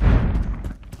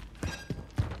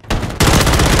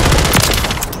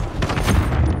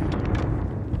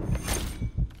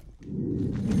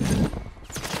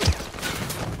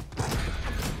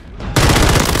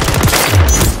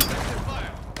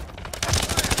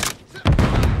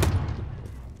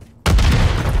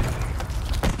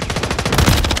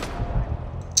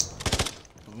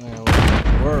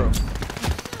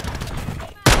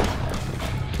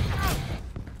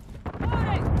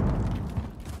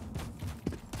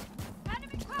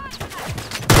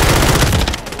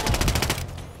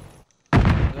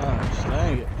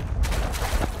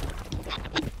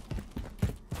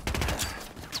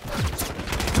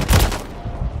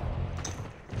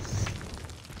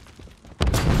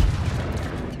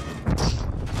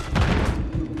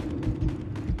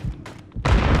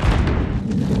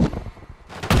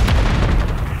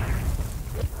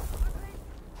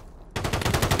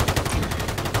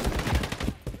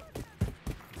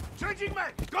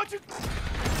 Roger.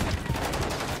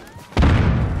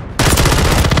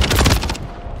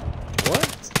 What?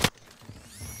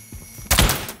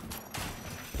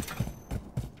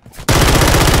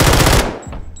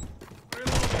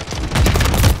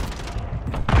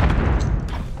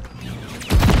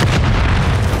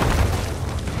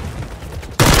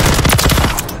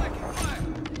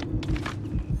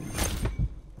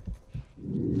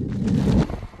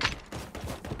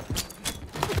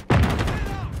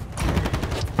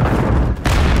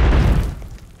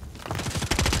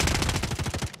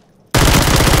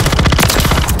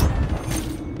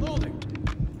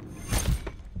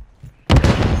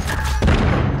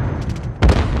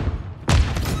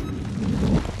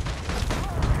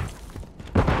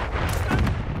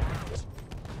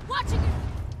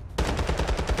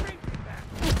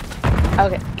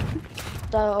 Okay.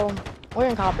 So we're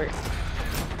in copper.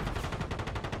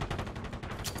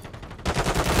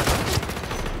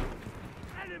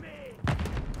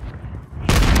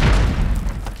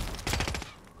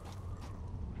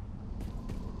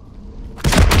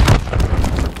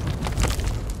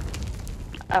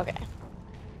 Okay.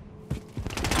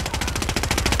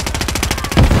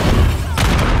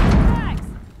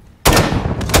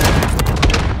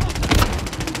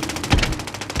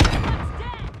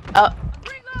 Oh.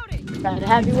 Gotta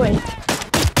have your way.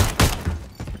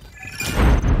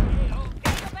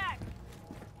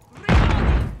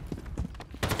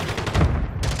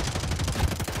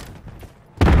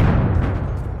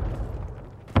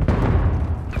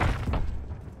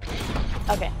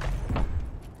 Okay.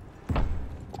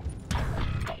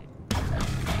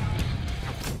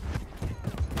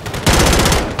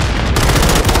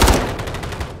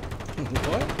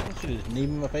 What? She just knee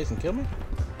me in my face and kill me?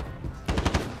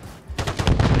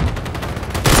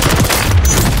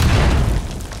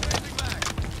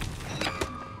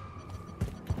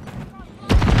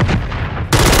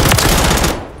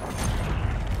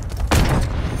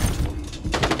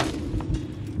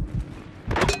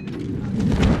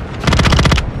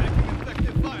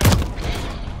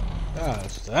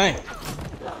 Gosh dang.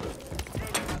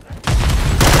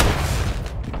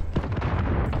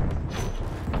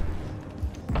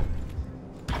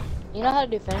 You know how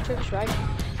to do finishers, right?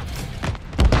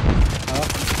 Huh?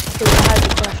 So you know how to do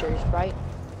finishers, right?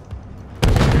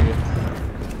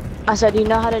 I said you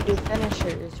know how to do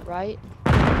finishers, right?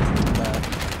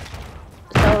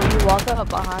 So you walk up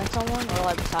behind someone or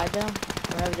like beside them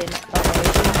whenever they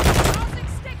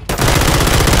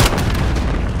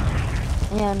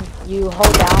and you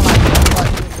hold down like one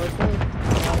button quickly,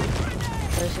 like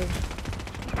person.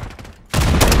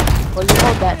 Well, you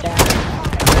hold that down.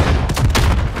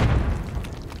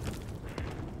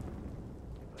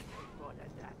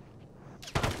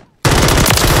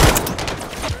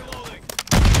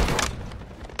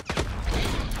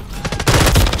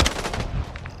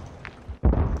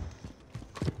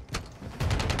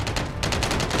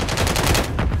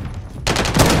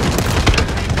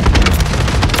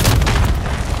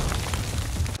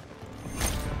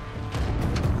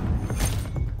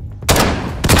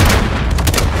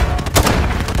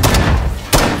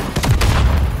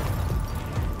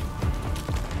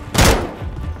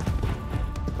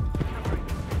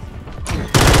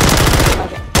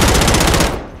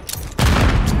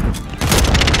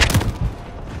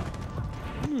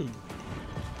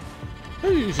 Who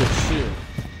uses shield?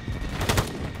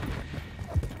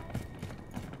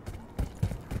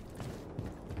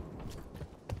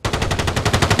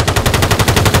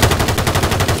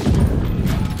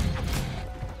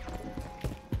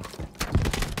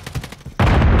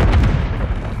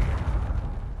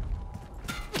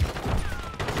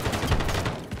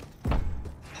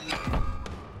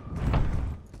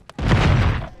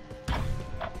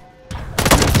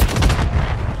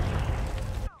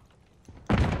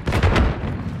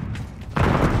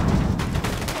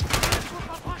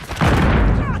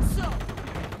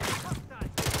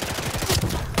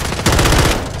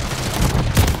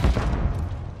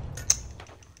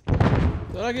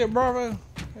 Did I get Bravo?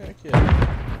 Heck yeah.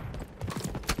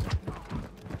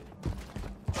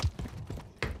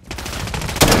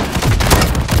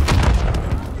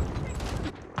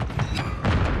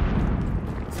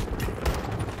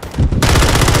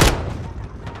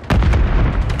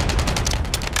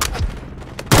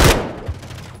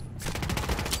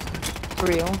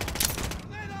 Real.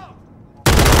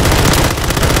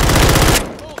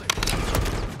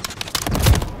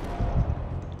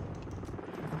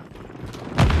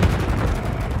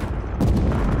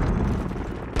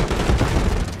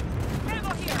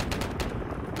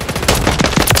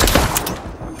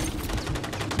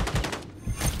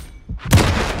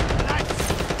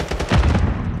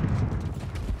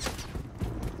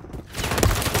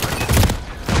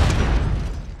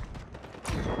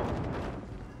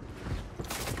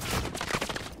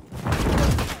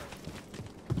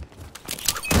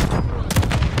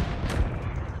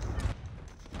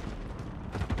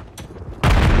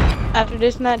 After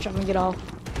this match, I'm gonna get off.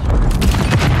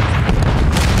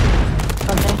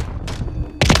 Okay.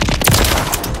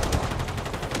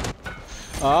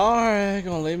 Alright,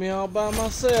 gonna leave me all by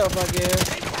myself, I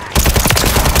guess.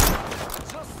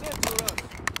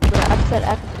 But I said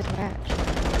after this match.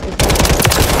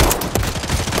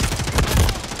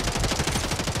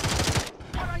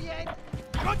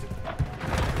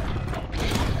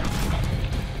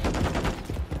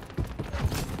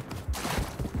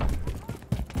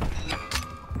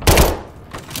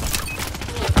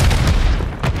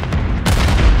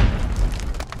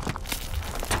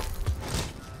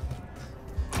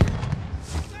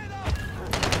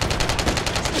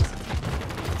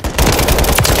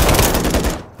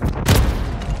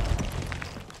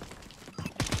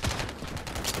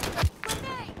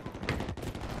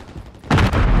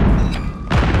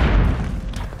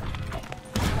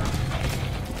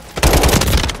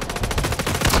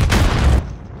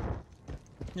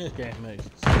 This game makes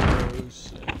it so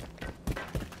sick.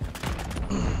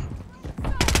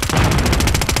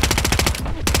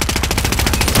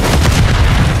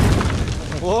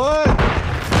 What?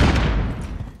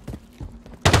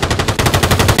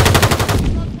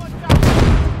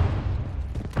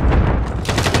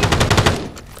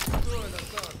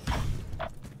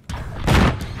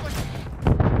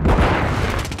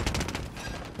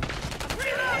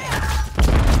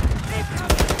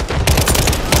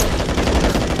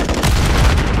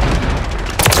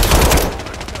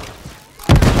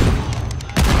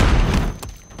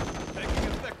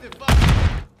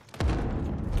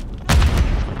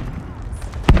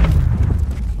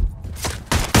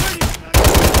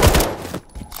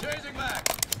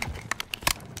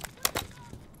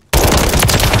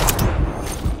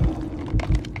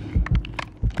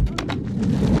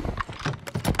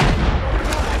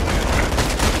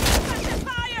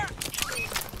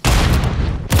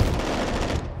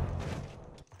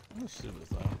 Stupid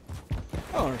thing.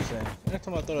 I don't understand. Every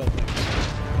time I throw that thing.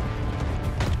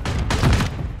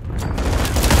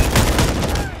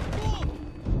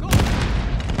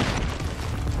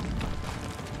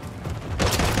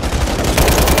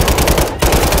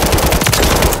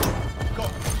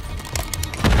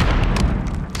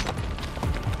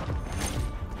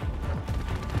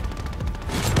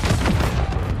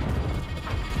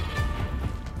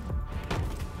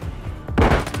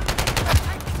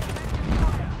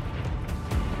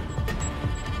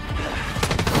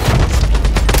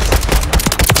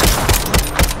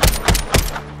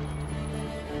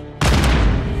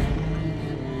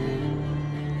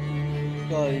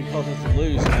 God, you caused us to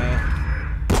lose, man.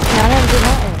 I didn't do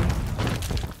nothing.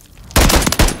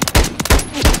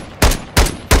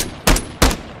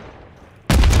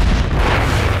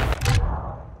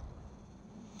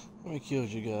 How many kills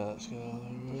you got,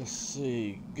 Skyler? Let's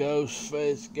see.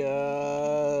 Ghostface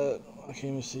got. I can't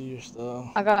even see your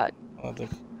stuff. I got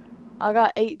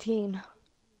 18.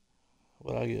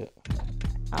 What'd I get?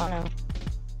 I don't know.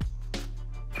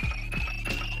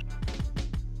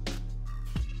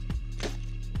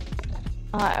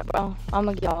 Alright, bro. I'm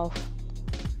gonna get off.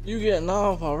 You getting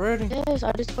off already? Yes,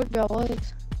 I just told you I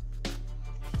was.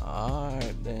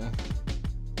 Alright then.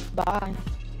 Bye.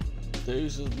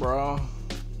 Deuces, bro.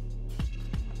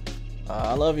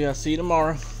 I love you. I'll see you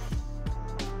tomorrow.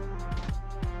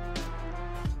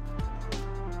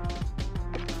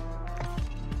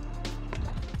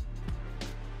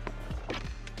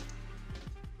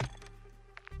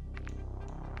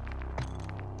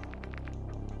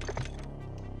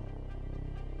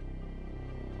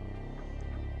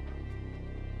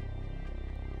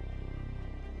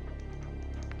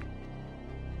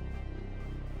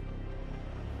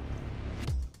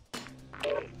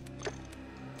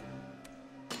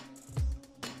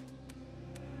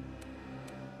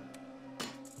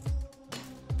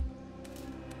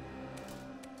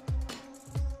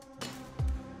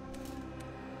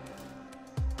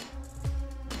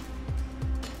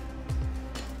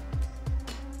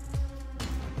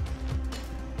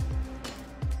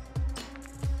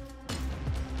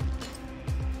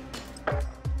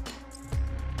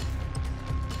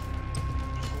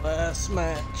 Last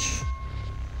match.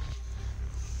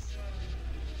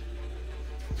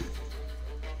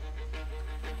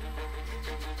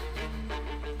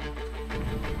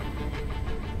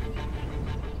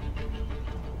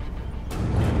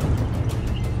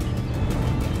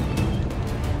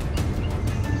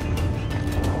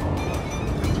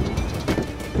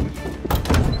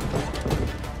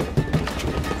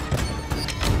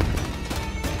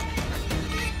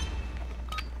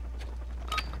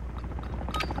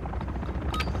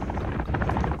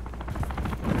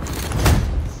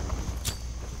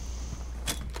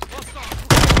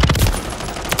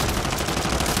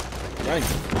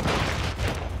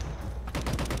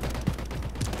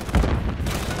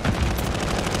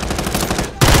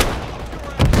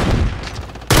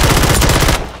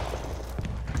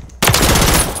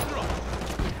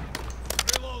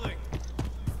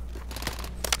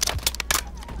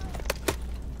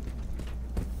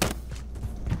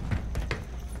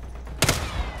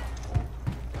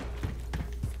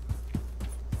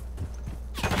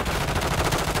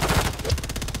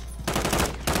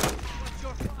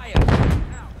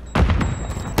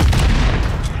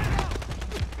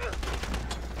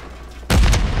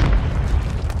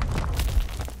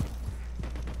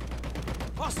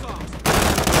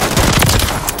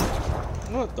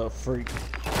 What the freak?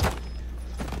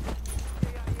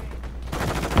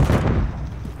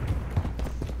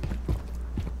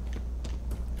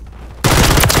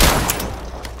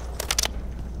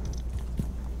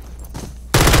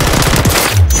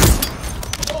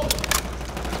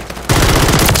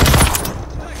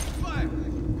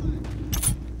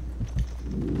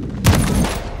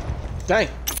 Dang.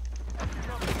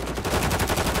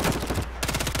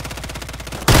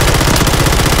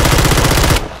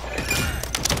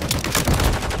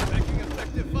 Taking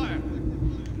effective fire.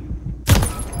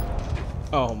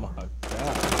 Oh my god.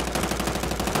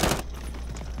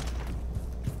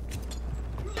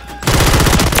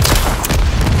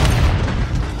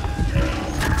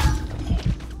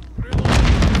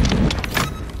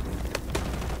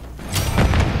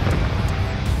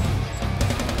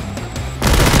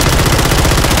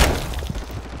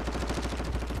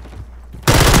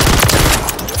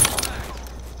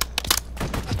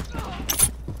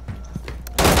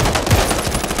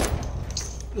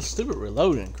 This stupid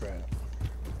reloading crap.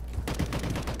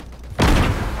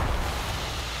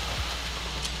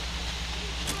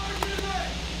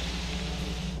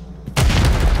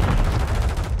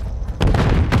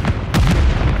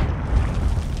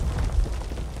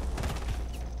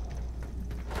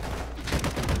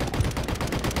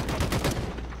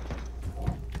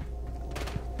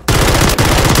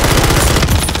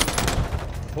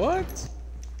 What?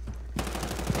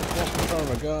 That's in front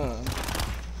of a gun.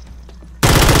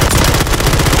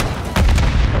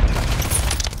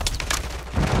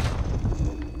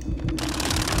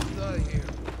 Out of here.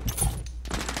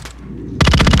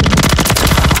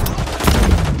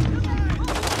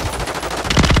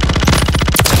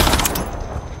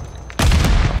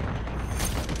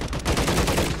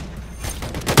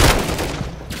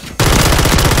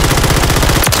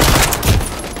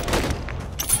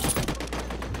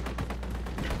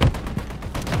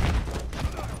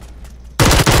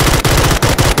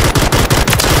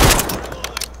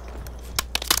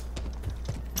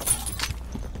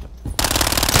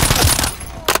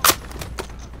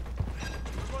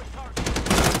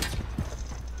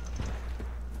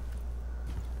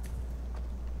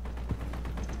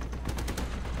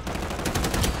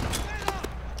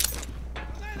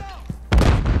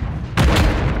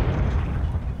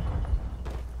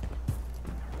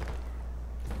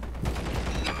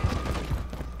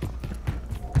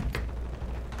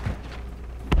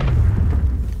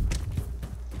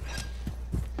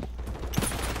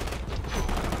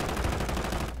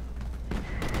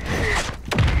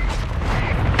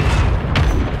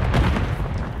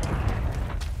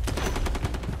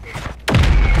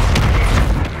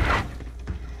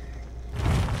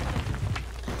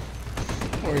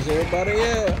 Where's everybody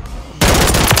at?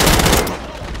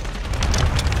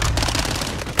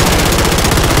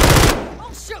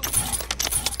 Oh shoot!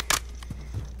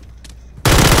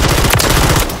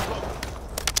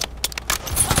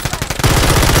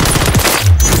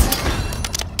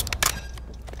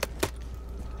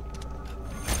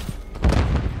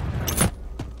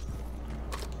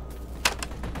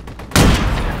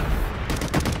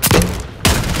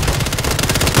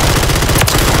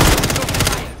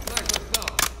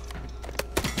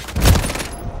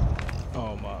 Oh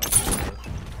my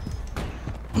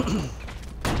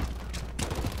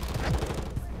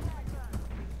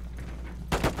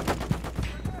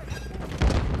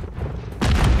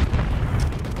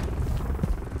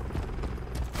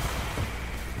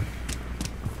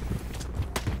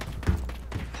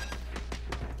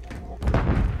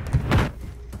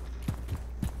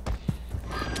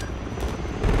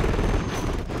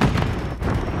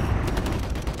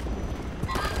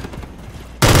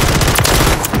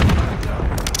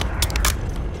god.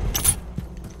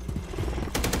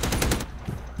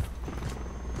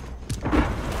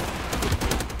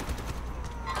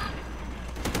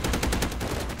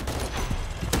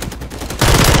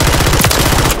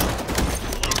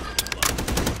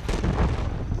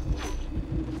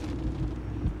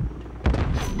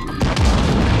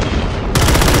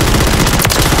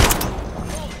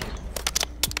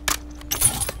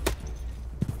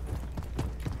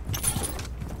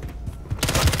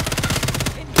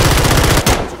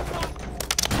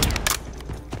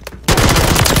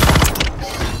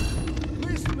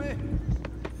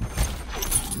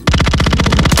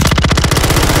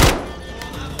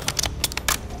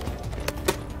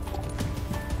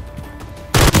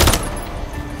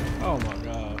 Oh my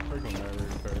god, freaking murder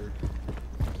bird.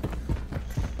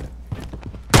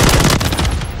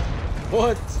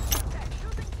 What?